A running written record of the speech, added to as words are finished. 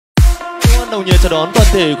nồng nhiệt chào đón toàn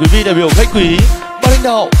thể quý vị đại biểu khách quý, ban lãnh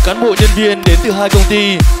đạo, cán bộ nhân viên đến từ hai công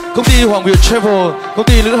ty Hoàng Việt Travel, công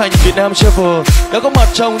ty lữ hành Việt Nam Travel đã có mặt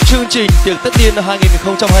trong chương trình tiệc tất niên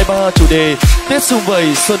 2023 chủ đề Tết sum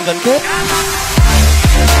vầy xuân gắn kết.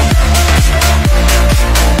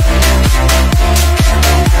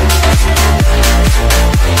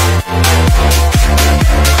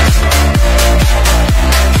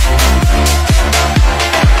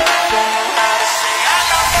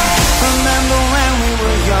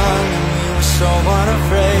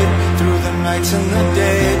 In the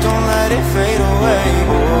day, don't let it fade away.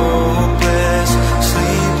 Hopeless,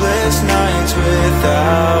 sleepless nights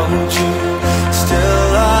without you.